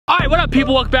up,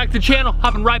 people? Welcome back to the channel.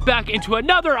 Hopping right back into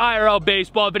another IRL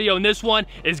baseball video, and this one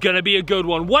is gonna be a good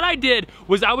one. What I did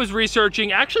was I was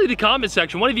researching, actually the comment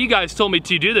section, one of you guys told me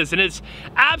to do this, and it's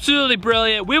absolutely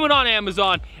brilliant. We went on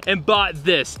Amazon and bought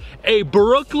this, a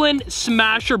Brooklyn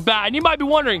Smasher bat, and you might be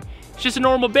wondering, it's just a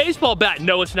normal baseball bat.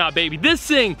 No, it's not, baby. This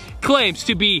thing claims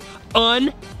to be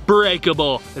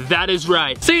unbreakable. That is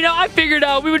right. So, I figured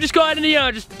we would just go ahead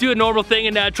and, just do a normal thing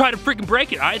and try to freaking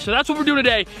break it, all right? So that's what we're doing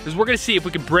today, is we're gonna see if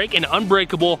we can break an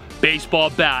unbreakable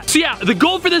baseball bat. So yeah, the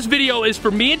goal for this video is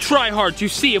for me and Tryhard to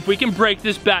see if we can break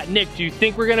this bat. Nick, do you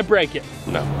think we're gonna break it?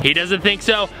 No. He doesn't think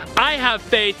so. I have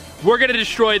faith. We're gonna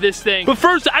destroy this thing. But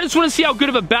first, I just wanna see how good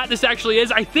of a bat this actually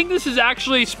is. I think this is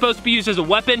actually supposed to be used as a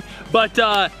weapon, but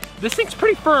this thing's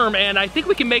pretty firm, and I think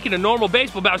we can make it a normal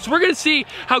baseball bat. So we're gonna see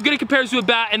how good it compares to a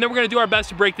bat, and then we're gonna do our best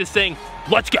to break this thing.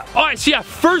 Let's go. All right, so yeah,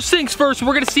 first things first,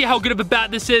 we're gonna see how good of a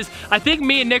bat this is. I think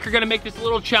me and Nick are gonna make this a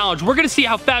little challenge. We're gonna see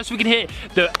how fast we can hit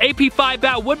the AP5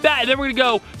 bat, wood bat, and then we're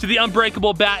gonna go to the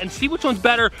unbreakable bat and see which one's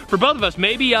better for both of us.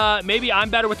 Maybe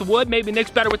I'm better with the wood, maybe Nick's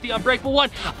better with the unbreakable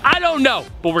one. I don't know,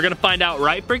 but we're gonna find out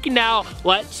right freaking now.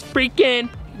 Let's freaking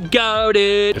go,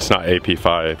 dude. It's not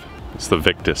AP5. It's the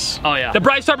Victus. Oh yeah, the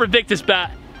Bryce Harper Victus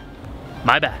bat.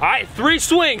 My bad. All right, 3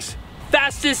 swings.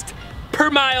 Fastest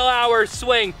per mile hour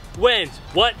swing wins.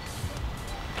 What?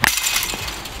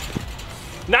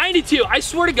 92. I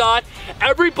swear to God,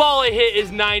 every ball I hit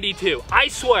is 92. I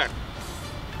swear.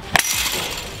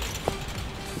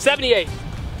 78.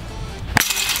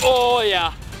 Oh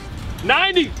yeah.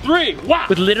 93, wow.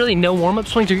 With literally no warm-up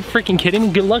swings, are you freaking kidding me?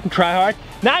 Good luck and try hard.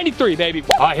 93, baby.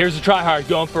 All right, here's the try hard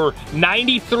going for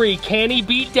 93. Can he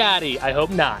beat daddy? I hope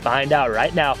not. Find out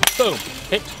right now. Boom,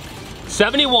 hit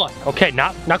 71. Okay,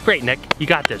 not great, Nick. You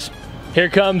got this. Here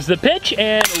comes the pitch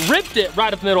and ripped it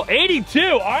right up the middle. 82,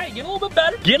 all right, get a little bit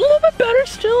better. Get a little bit better,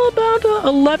 still about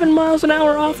 11 miles an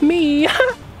hour off me.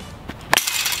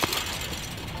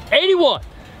 81,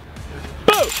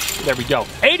 boom. There we go,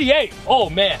 88, oh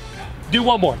man. Do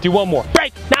one more, do one more.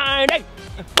 Break 90,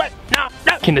 break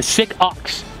 90. Can the sick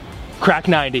ox crack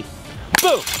 90?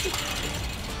 Boom.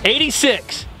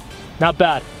 86. Not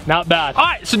bad, not bad. All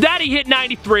right, so daddy hit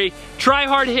 93.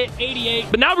 Tryhard hit 88.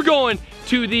 But now we're going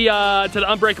to the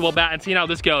unbreakable bat and seeing how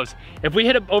this goes. If we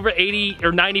hit it over 80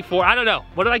 or 94, I don't know.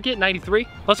 What did I get, 93?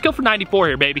 Let's go for 94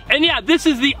 here, baby. And yeah, this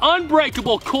is the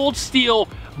unbreakable cold steel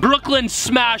Brooklyn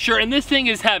Smasher, and this thing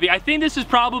is heavy. I think this is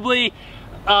probably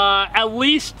at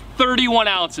least 31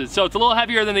 ounces. So it's a little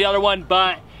heavier than the other one,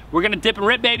 but we're gonna dip and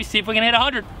rip, baby, see if we can hit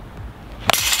 100.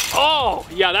 Oh,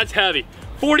 yeah, that's heavy.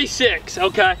 46,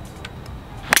 okay.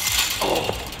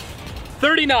 Oh,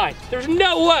 39, there's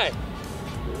no way.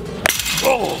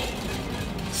 Oh,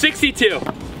 62,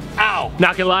 ow.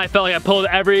 Not gonna lie, I felt like I pulled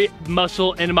every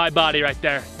muscle into my body right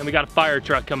there, and we got a fire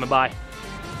truck coming by.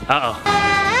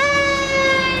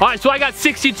 Uh-oh. All right, so I got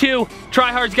 62.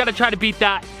 Tryhard's gotta try to beat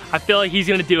that. I feel like he's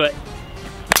gonna do it.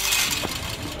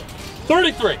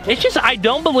 33. It's just, I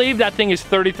don't believe that thing is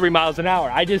 33 miles an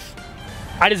hour. I just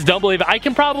don't believe it. I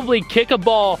can probably kick a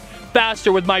ball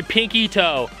faster with my pinky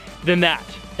toe than that.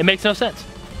 It makes no sense.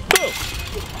 Boom.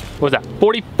 What was that?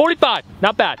 40, 45.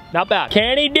 Not bad, not bad.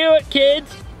 Can he do it,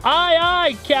 kids? Aye,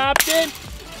 aye, Captain.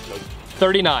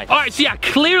 39. All right, so yeah,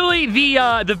 clearly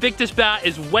the Victus bat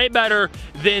is way better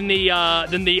than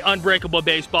the unbreakable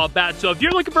baseball bat. So if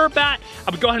you're looking for a bat, I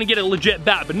would go ahead and get a legit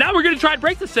bat. But now we're gonna try to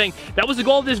break this thing. That was the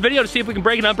goal of this video, to see if we can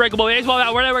break an unbreakable baseball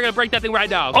bat. We're gonna break that thing right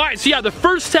now. All right, so yeah, the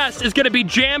first test is gonna be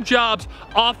jam jobs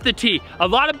off the tee. A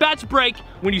lot of bats break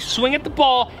when you swing at the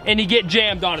ball and you get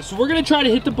jammed on it. So we're gonna try to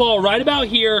hit the ball right about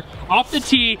here off the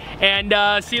tee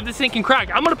and see if this thing can crack.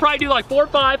 I'm gonna probably do like 4 or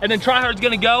 5, and then Tryhard's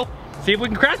gonna go see if we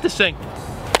can crack this thing.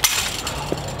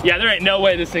 Yeah, there ain't no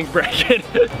way this thing's breaking.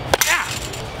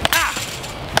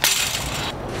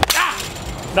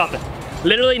 Nothing.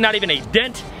 Literally not even a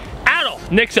dent at all.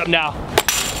 Nick's up now.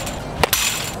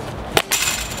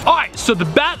 All right, so the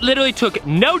bat literally took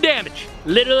no damage,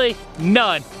 literally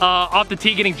none, off the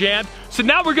tee getting jammed. So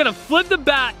now we're gonna flip the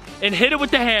bat and hit it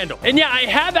with the handle. And yeah, I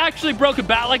have actually broke a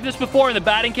bat like this before in the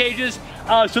batting cages,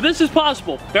 so this is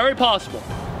possible, very possible.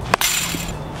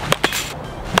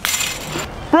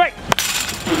 Break.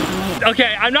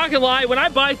 Okay, I'm not gonna lie, when I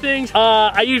buy things,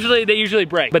 they usually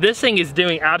break. But this thing is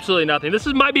doing absolutely nothing. This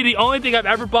might be the only thing I've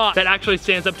ever bought that actually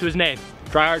stands up to his name.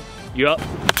 Tryhard, you up?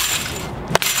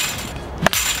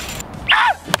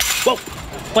 Ah! Whoa,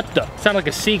 what the? Sound like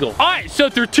a seagull. All right, so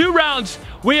through 2 rounds,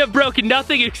 we have broken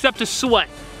nothing except a sweat.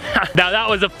 Now that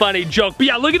was a funny joke. But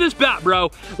yeah, look at this bat,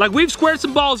 bro. Like, we've squared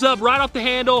some balls up right off the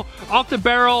handle, off the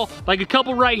barrel, like a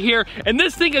couple right here. And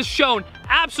this thing has shown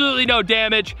absolutely no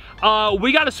damage.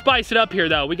 We gotta spice it up here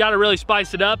though. We gotta really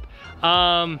spice it up.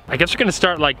 I guess we're gonna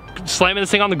start like slamming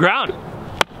this thing on the ground.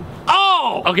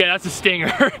 Oh! Okay, that's a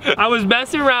stinger. I was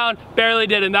messing around, barely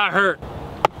did, and that hurt.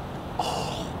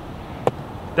 Oh,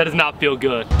 that does not feel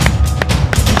good.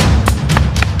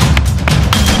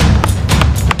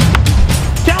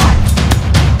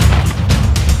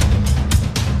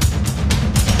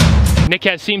 Nick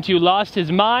has seemed to have lost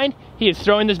his mind. He is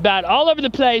throwing this bat all over the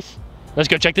place. Let's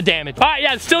go check the damage. All right,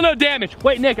 yeah, still no damage.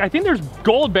 Wait, Nick, I think there's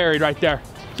gold buried right there.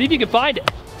 See if you can find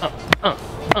it.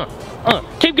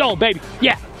 Keep going, baby.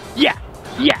 Yeah, yeah,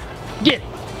 yeah. Get it,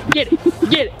 get it,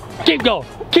 get it. Keep going,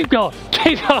 keep going,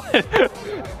 keep going.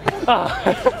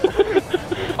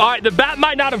 All right, the bat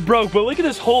might not have broke, but look at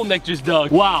this hole Nick just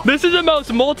dug. Wow. This is the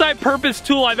most multi-purpose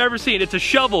tool I've ever seen. It's a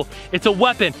shovel, it's a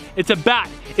weapon, it's a bat,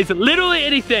 it's literally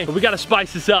anything. But we gotta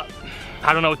spice this up.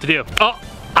 I don't know what to do. Oh,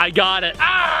 I got it.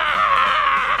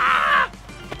 Ah!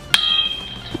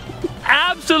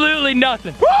 Absolutely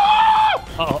nothing.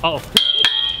 Oh.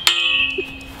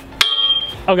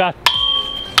 Oh God.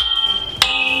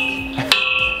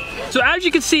 So as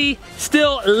you can see,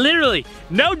 still literally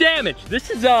no damage. This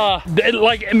is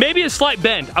like maybe a slight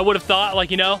bend. I would have thought,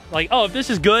 like, you know, like, oh, if this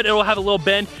is good, it'll have a little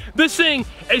bend. This thing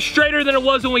is straighter than it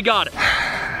was when we got it. All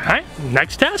right,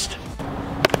 next test.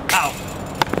 Ow,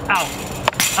 ow,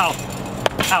 ow,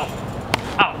 ow,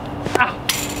 ow, ow.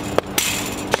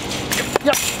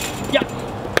 Yep, yep,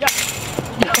 yep,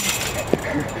 yep.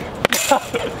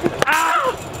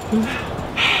 Ah!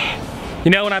 You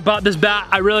know, when I bought this bat,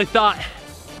 I really thought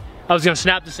I was gonna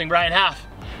snap this thing right in half.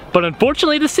 But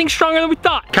unfortunately, this thing's stronger than we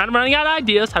thought. Kind of running out of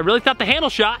ideas. I really thought the handle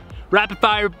shot, rapid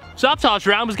fire soft toss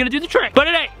round was gonna do the trick, but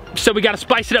it ain't. So we gotta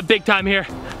spice it up big time here.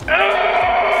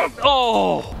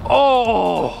 Oh.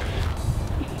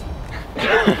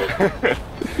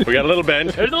 We got a little bend.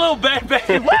 There's a little bend,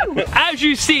 baby. Woo! As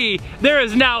you see, there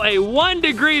is now a 1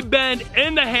 degree bend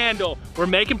in the handle. We're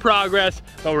making progress,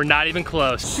 but we're not even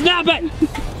close. Snap it!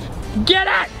 Get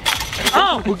it!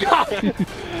 Oh God!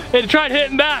 It tried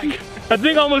hitting back. That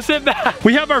thing almost hit back.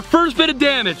 We have our first bit of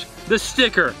damage, the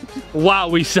sticker. Wow,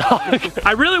 we suck.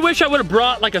 I really wish I would have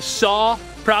brought like a saw,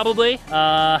 probably.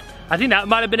 I think that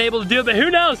might have been able to do it, but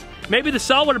who knows? Maybe the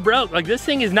saw would have broke. Like, this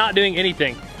thing is not doing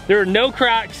anything. There are no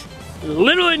cracks,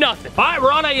 literally nothing. All right,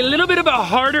 we're on a little bit of a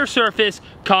harder surface,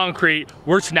 concrete.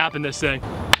 We're snapping this thing.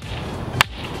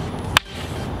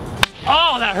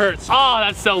 Oh, that hurts. Oh,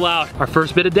 that's so loud. Our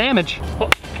first bit of damage. Oh.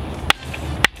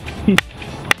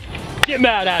 Get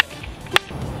mad at it.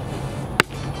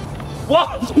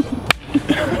 Whoa!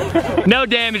 No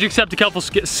damage except a couple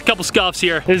scuffs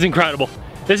here. This is incredible.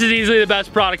 This is easily the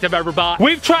best product I've ever bought.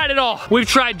 We've tried it all. We've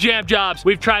tried jam jobs.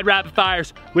 We've tried rapid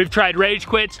fires. We've tried rage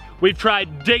quits. We've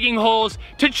tried digging holes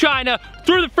to China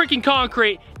through the freaking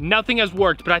concrete. Nothing has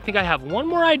worked, but I think I have one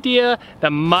more idea that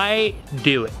might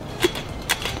do it.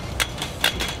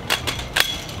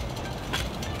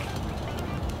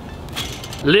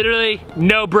 Literally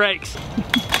no brakes.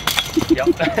 Yep.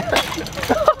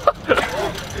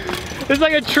 It's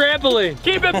like a trampoline.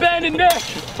 Keep it bending, Nick.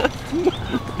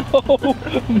 Oh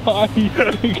my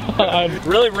God.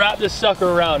 Really wrap this sucker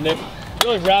around, Nick.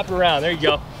 Really wrap it around. There you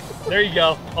go. There you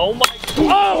go. Oh my.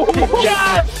 Oh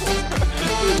yes!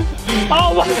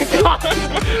 Oh my God.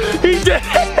 He did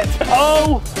it.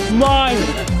 Oh my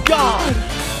God.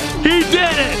 He did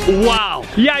it! Wow.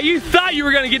 Yeah, you thought you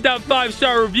were gonna get that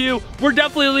 5-star review. We're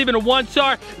definitely leaving a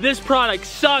 1-star. This product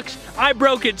sucks. I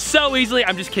broke it so easily.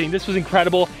 I'm just kidding, this was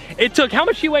incredible. It took, how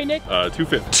much do you weigh, Nick?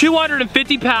 250.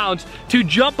 250 pounds to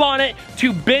jump on it,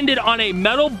 to bend it on a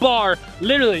metal bar,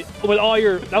 literally with all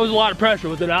your, that was a lot of pressure,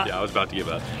 was it not? Yeah, I was about to give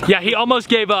up. Yeah, he almost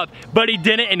gave up, but he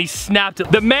didn't, and he snapped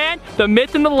it. The man, the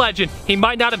myth, and the legend. He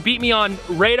might not have beat me on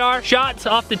radar shots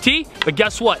off the tee, but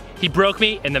guess what? He broke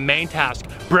me in the main task,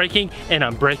 breaking an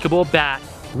unbreakable bat.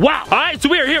 Wow. All right, so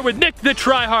we are here with Nick the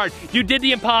Tryhard. You did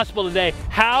the impossible today.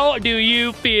 How do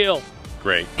you feel?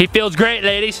 Great. He feels great,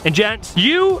 ladies and gents.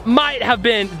 You might have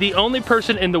been the only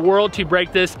person in the world to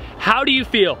break this. How do you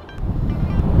feel?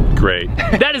 Great.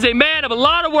 That is a man of a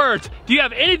lot of words. Do you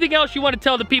have anything else you want to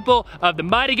tell the people of the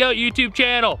Mighty Goat YouTube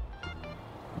channel?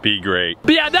 Be great.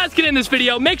 But yeah, that's gonna end this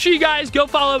video. Make sure you guys go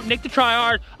follow Nick the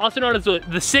Tryhard, also known as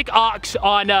the Sick Ox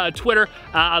on Twitter.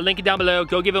 I'll link it down below.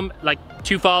 Go give him like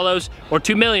 2 follows, or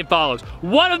 2 million follows.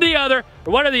 One or the other,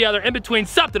 in between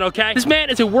something, okay? This man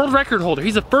is a world record holder.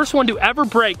 He's the first one to ever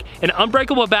break an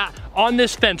unbreakable bat on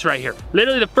this fence right here.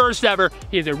 Literally the first ever.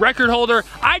 He is a record holder.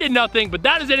 I did nothing, but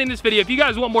that is it in this video. If you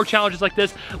guys want more challenges like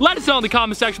this, let us know in the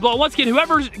comment section below. Once again,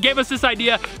 whoever gave us this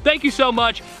idea, thank you so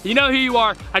much. You know who you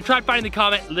are. I tried finding the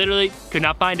comment, literally could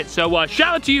not find it. So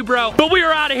shout out to you, bro. But we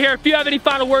are out of here. If you have any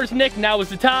final words, Nick, now is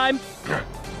the time.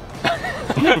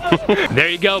 There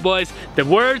you go, boys. The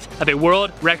words of a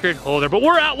world record holder. But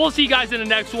we're out. We'll see you guys in the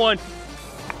next one.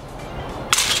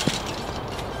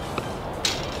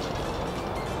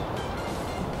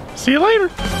 See you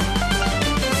later.